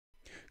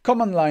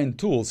Command line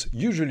tools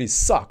usually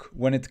suck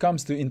when it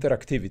comes to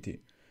interactivity,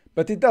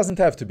 but it doesn't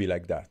have to be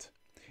like that.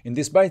 In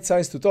this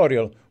bite-sized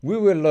tutorial, we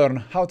will learn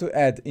how to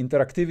add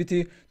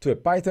interactivity to a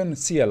Python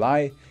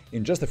CLI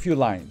in just a few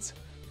lines.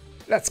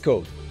 Let's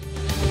code!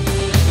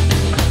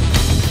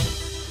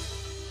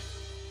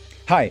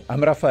 Hi,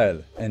 I'm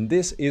Rafael, and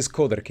this is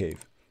Coder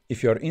Cave.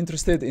 If you're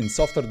interested in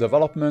software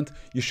development,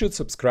 you should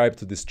subscribe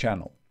to this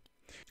channel.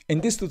 In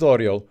this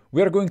tutorial,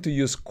 we are going to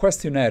use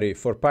questionary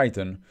for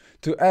Python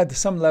to add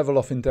some level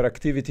of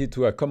interactivity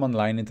to a command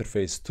line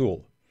interface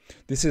tool.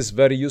 This is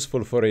very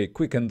useful for a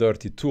quick and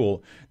dirty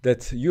tool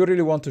that you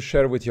really want to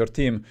share with your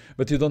team,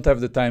 but you don't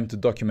have the time to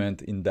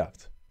document in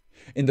depth.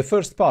 In the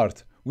first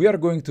part, we are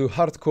going to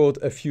hard code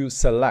a few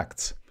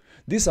selects.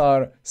 These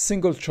are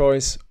single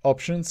choice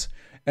options,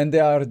 and they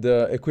are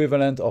the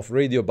equivalent of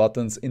radio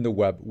buttons in the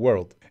web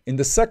world. In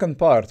the second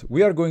part,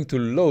 we are going to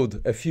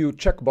load a few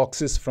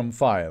checkboxes from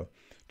file.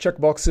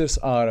 Checkboxes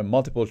are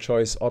multiple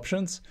choice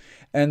options,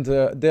 and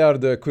they are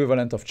the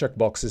equivalent of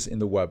checkboxes in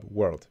the web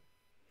world.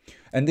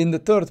 And in the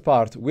third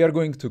part, we are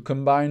going to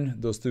combine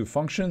those two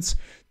functions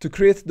to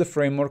create the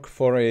framework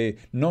for a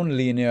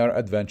non-linear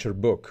adventure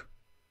book.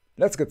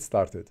 Let's get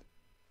started.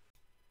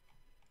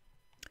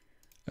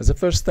 As a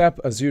first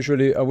step, as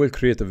usually, I will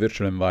create a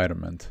virtual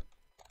environment.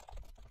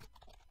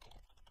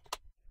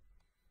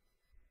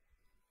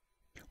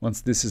 Once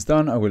this is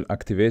done, I will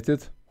activate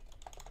it.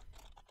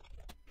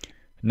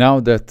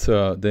 Now that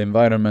the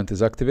environment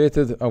is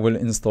activated, I will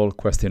install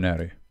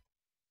questionary.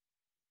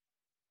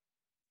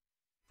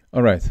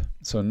 All right,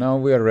 so now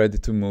we are ready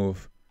to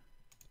move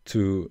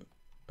to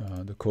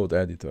the code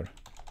editor.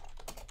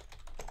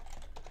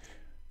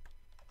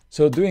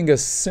 So doing a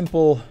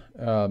simple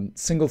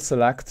single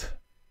select,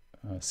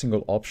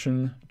 single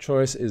option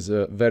choice is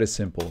very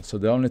simple. So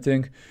the only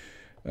thing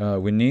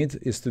we need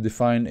is to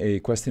define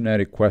a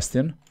questionary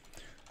question.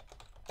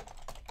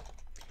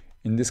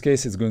 In this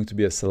case, it's going to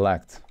be a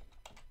select.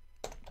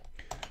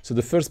 So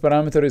the first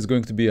parameter is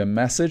going to be a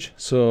message.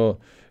 So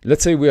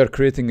let's say we are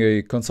creating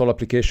a console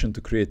application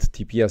to create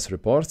TPS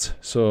reports.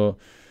 So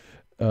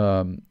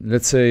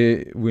let's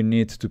say we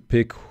need to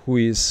pick who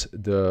is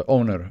the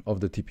owner of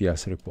the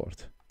TPS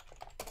report.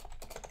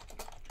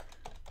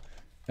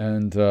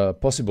 And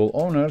possible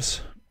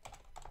owners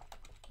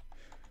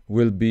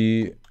will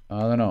be,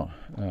 I don't know,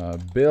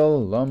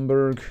 Bill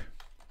Lumberg.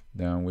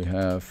 Then we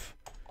have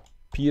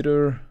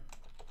Peter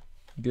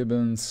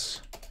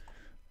Gibbons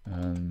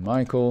and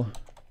Michael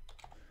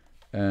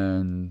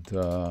and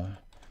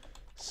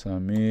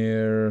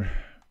Samir.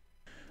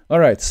 All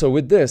right, so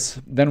with this,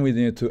 then we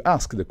need to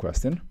ask the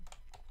question.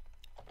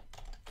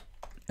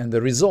 And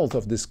the result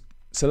of this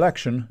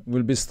selection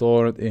will be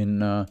stored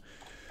in a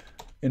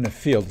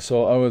field.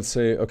 So I will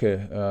say,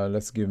 okay,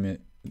 let's give me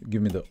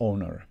the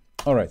owner.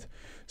 All right,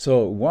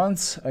 so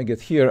once I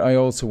get here, I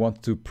also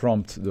want to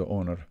prompt the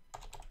owner.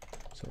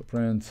 So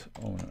print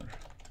owner.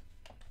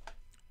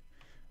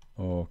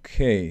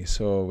 Okay,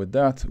 so with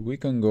that, we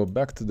can go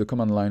back to the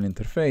command line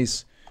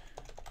interface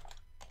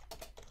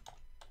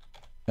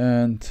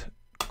and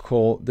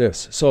call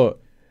this. So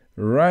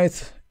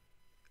right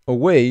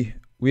away,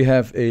 we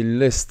have a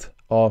list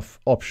of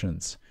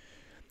options,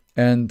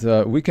 and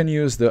we can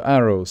use the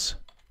arrows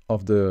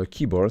of the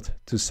keyboard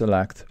to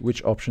select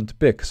which option to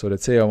pick. So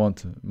let's say I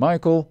want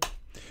Michael.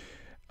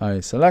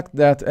 I select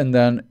that, and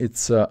then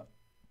it's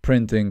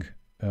printing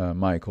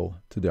Michael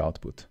to the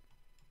output.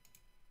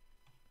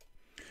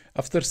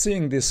 After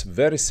seeing this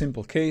very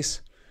simple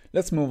case,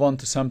 let's move on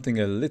to something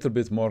a little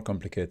bit more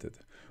complicated.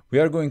 We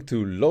are going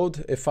to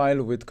load a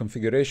file with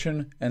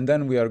configuration, and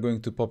then we are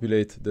going to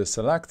populate the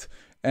select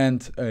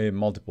and a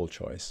multiple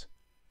choice.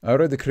 I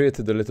already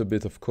created a little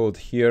bit of code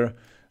here.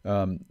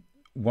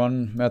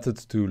 One method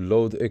to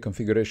load a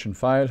configuration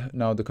file.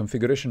 Now the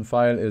configuration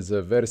file is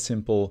a very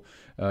simple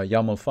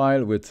YAML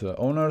file with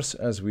owners,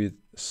 as we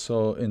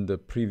saw in the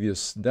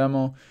previous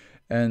demo.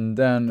 And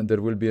then there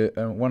will be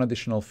one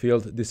additional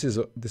field. This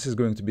is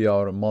going to be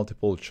our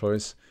multiple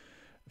choice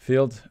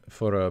field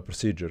for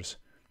procedures.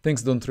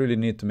 Things don't really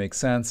need to make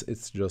sense.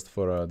 It's just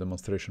for a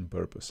demonstration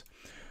purpose.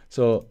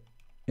 So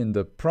in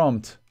the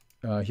prompt,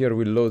 here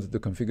we load the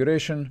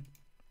configuration.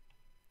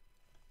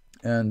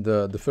 And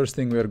the first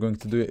thing we are going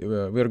to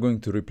do, we are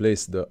going to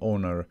replace the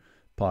owner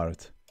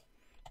part.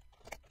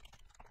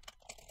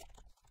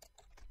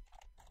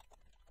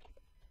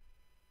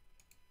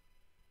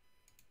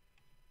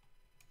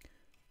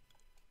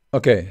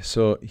 Okay,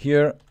 so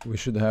here we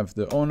should have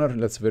the owner.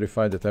 Let's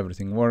verify that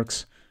everything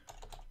works.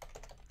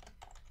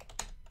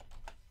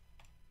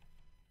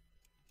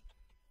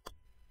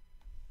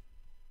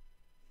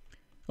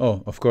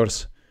 Oh, of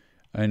course,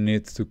 I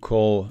need to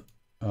call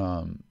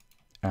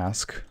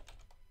ask.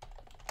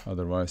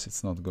 Otherwise,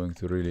 it's not going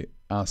to really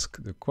ask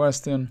the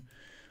question.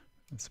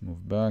 Let's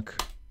move back.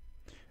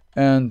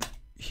 And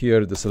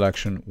here the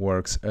selection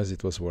works as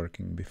it was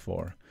working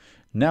before.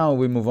 Now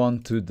we move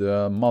on to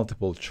the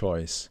multiple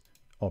choice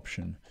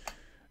option,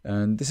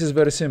 and this is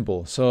very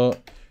simple. So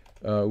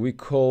we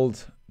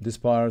called this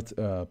part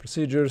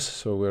procedures,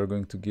 so we're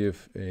going to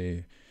give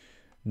a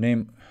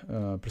name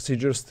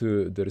procedures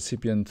to the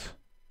recipient,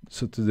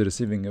 so to the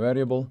receiving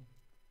variable.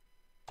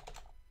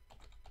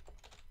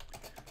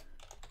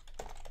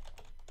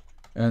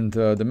 And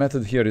the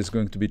method here is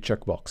going to be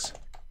checkbox.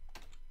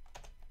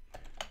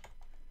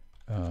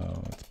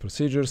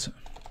 Procedures.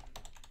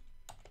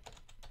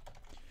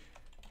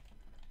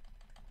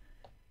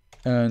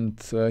 And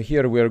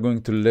here we are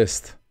going to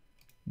list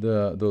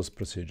those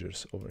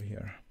procedures over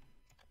here.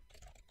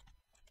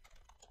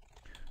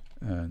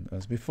 And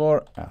as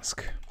before,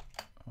 ask.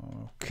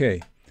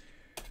 Okay,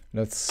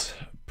 let's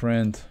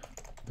print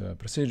the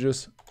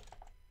procedures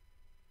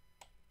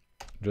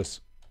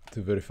just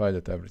to verify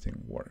that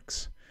everything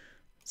works.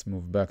 Let's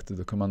move back to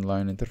the command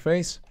line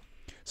interface.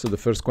 So the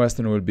first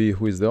question will be,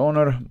 who is the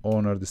owner?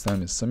 Owner this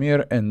time is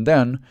Samir. And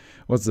then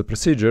what's the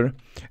procedure?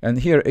 And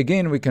here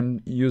again we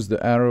can use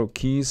the arrow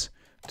keys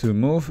to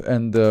move,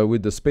 and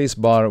with the space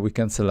bar we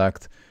can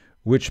select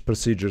which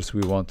procedures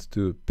we want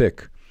to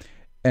pick.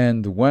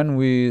 And when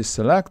we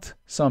select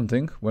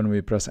something, when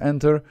we press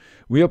enter,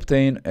 we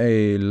obtain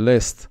a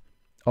list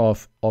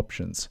of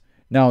options.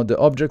 Now the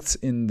objects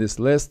in this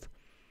list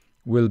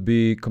will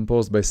be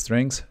composed by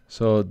strings,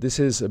 so this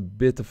is a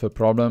bit of a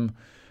problem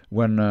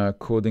when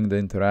coding the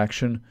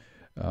interaction.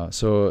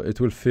 So it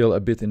will feel a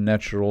bit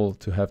unnatural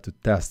to have to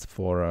test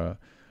for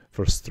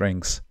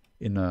strings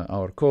in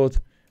our code,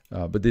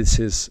 but this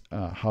is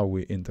how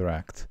we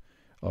interact,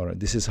 or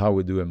this is how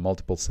we do a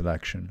multiple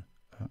selection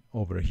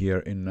over here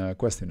in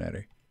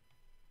questionary.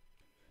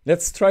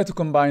 Let's try to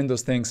combine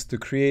those things to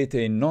create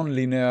a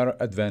non-linear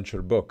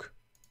adventure book.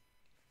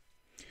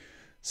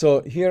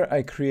 So here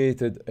I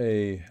created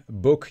a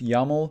book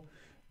YAML.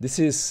 This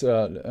is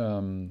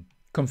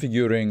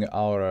configuring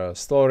our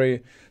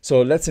story.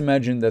 So let's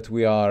imagine that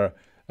we are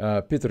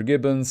Peter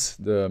Gibbons,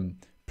 the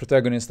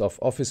protagonist of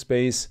Office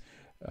Space,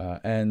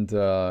 and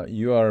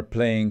you are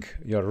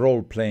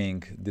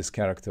role-playing this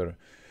character.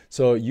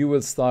 So you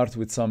will start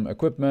with some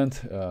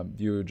equipment.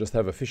 You just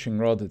have a fishing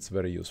rod. It's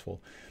very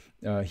useful.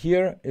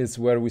 Here is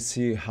where we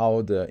see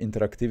how the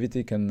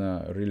interactivity can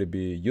really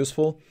be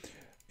useful.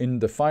 In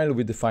the file,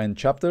 we define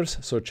chapters.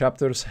 So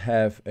chapters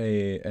have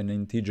an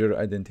integer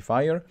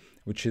identifier,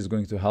 which is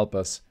going to help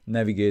us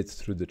navigate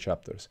through the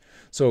chapters.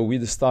 So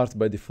we start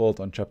by default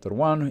on chapter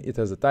 1. It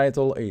has a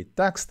title, a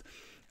text,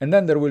 and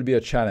then there will be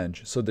a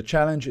challenge. So the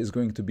challenge is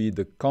going to be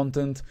the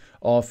content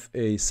of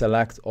a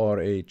select or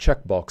a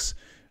checkbox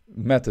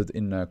method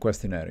in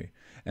questionary.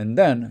 And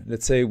then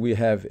let's say we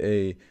have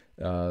a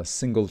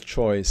single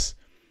choice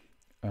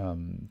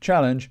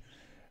challenge.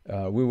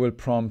 We will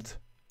prompt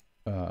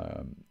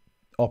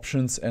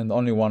options, and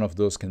only one of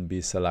those can be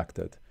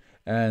selected.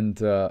 And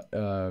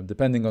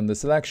depending on the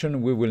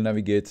selection, we will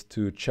navigate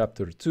to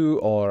chapter 2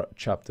 or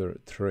chapter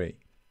 3.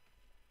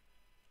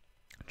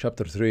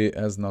 Chapter 3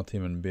 has not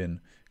even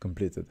been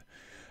completed.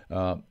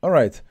 All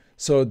right,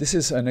 so this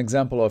is an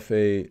example of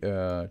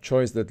a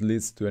choice that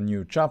leads to a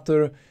new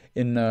chapter.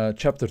 In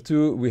chapter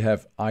 2, we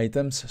have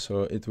items,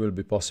 so it will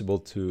be possible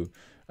to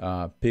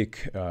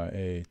pick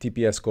a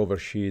TPS cover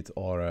sheet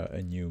or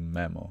a new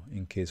memo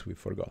in case we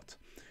forgot.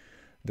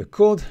 The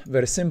code,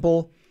 very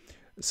simple.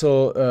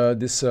 So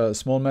this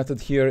small method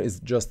here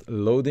is just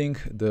loading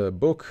the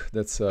book.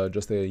 That's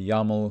just a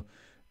YAML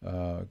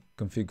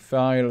config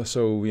file.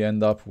 So we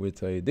end up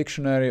with a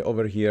dictionary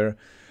over here.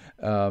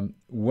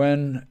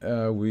 When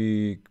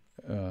we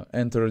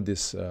enter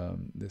this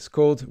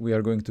code, we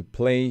are going to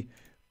play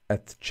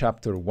at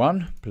chapter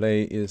 1.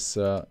 Play is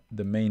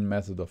the main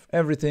method of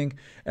everything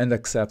and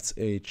accepts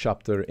a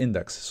chapter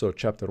index. So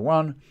chapter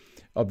 1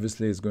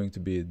 obviously is going to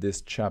be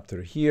this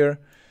chapter here.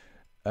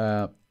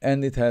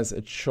 And it has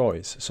a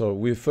choice. So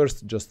we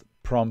first just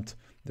prompt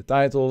the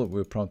title,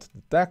 we prompt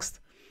the text,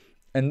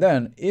 and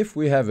then if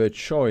we have a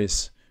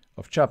choice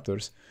of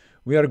chapters,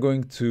 we are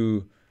going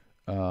to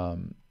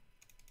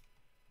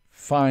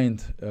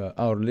find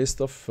our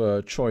list of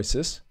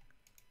choices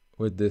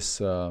with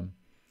this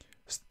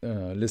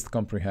list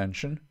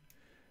comprehension,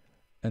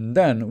 and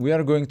then we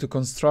are going to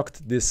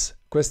construct this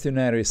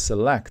questionary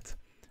select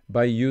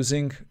by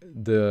using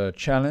the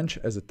challenge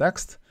as a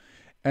text,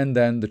 and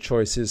then the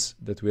choices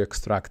that we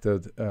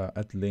extracted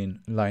at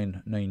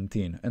line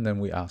 19, and then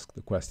we ask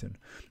the question.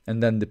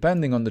 And then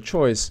depending on the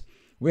choice,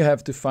 we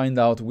have to find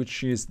out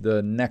which is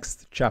the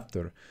next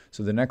chapter.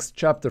 So the next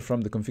chapter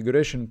from the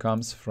configuration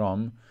comes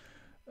from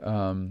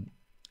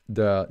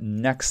the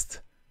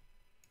next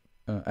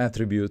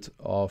attribute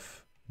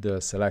of the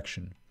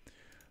selection.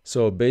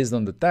 So based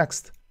on the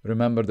text,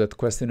 remember that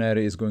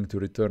questionary is going to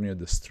return you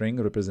the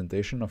string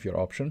representation of your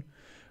option.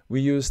 We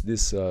use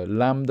this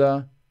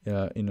lambda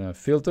in a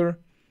filter.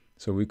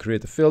 So we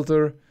create a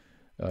filter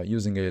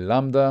using a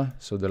lambda.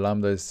 So the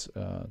lambda is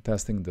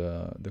testing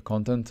the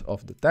content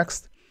of the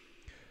text.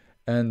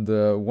 And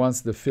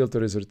once the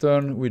filter is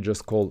returned, we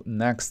just call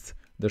next.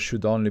 There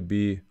should only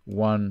be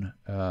one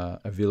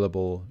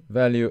available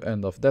value,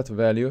 and of that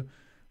value,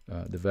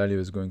 the value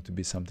is going to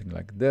be something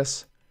like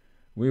this.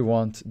 We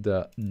want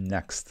the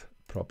next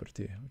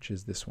property, which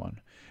is this one.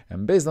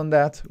 And based on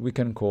that, we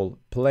can call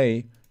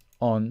play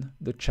on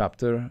the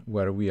chapter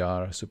where we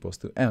are supposed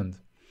to end.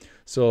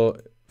 So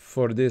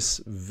for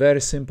this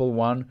very simple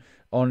one,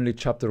 only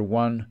chapter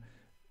 1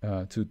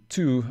 to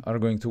 2 are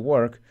going to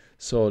work.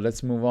 So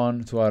let's move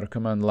on to our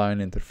command line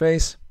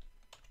interface.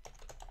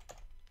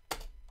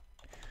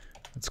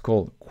 It's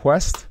called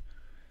quest.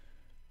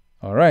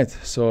 All right,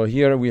 so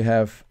here we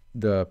have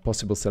the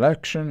possible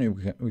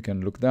selection. We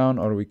can look down,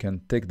 or we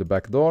can take the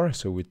back door.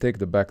 So we take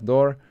the back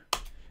door,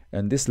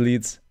 and this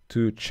leads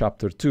to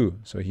chapter 2.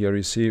 So here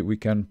you see we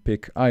can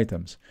pick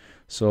items.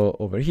 So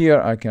over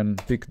here I can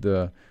pick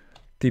the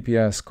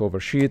TPS cover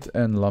sheet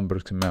and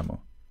Lumber's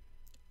memo.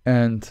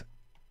 And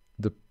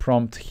the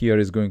prompt here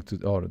is going to,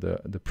 or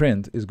the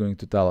print is going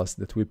to tell us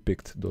that we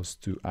picked those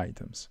 2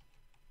 items.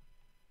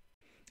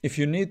 If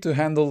you need to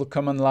handle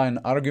command line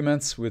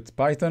arguments with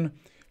Python,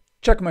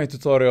 check my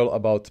tutorial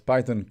about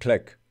Python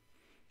click.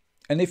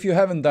 And if you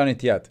haven't done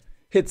it yet,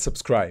 hit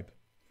subscribe.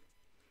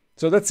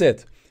 So that's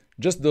it.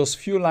 Just those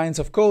few lines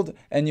of code,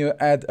 and you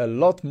add a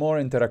lot more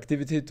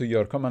interactivity to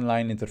your command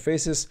line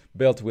interfaces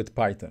built with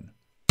Python.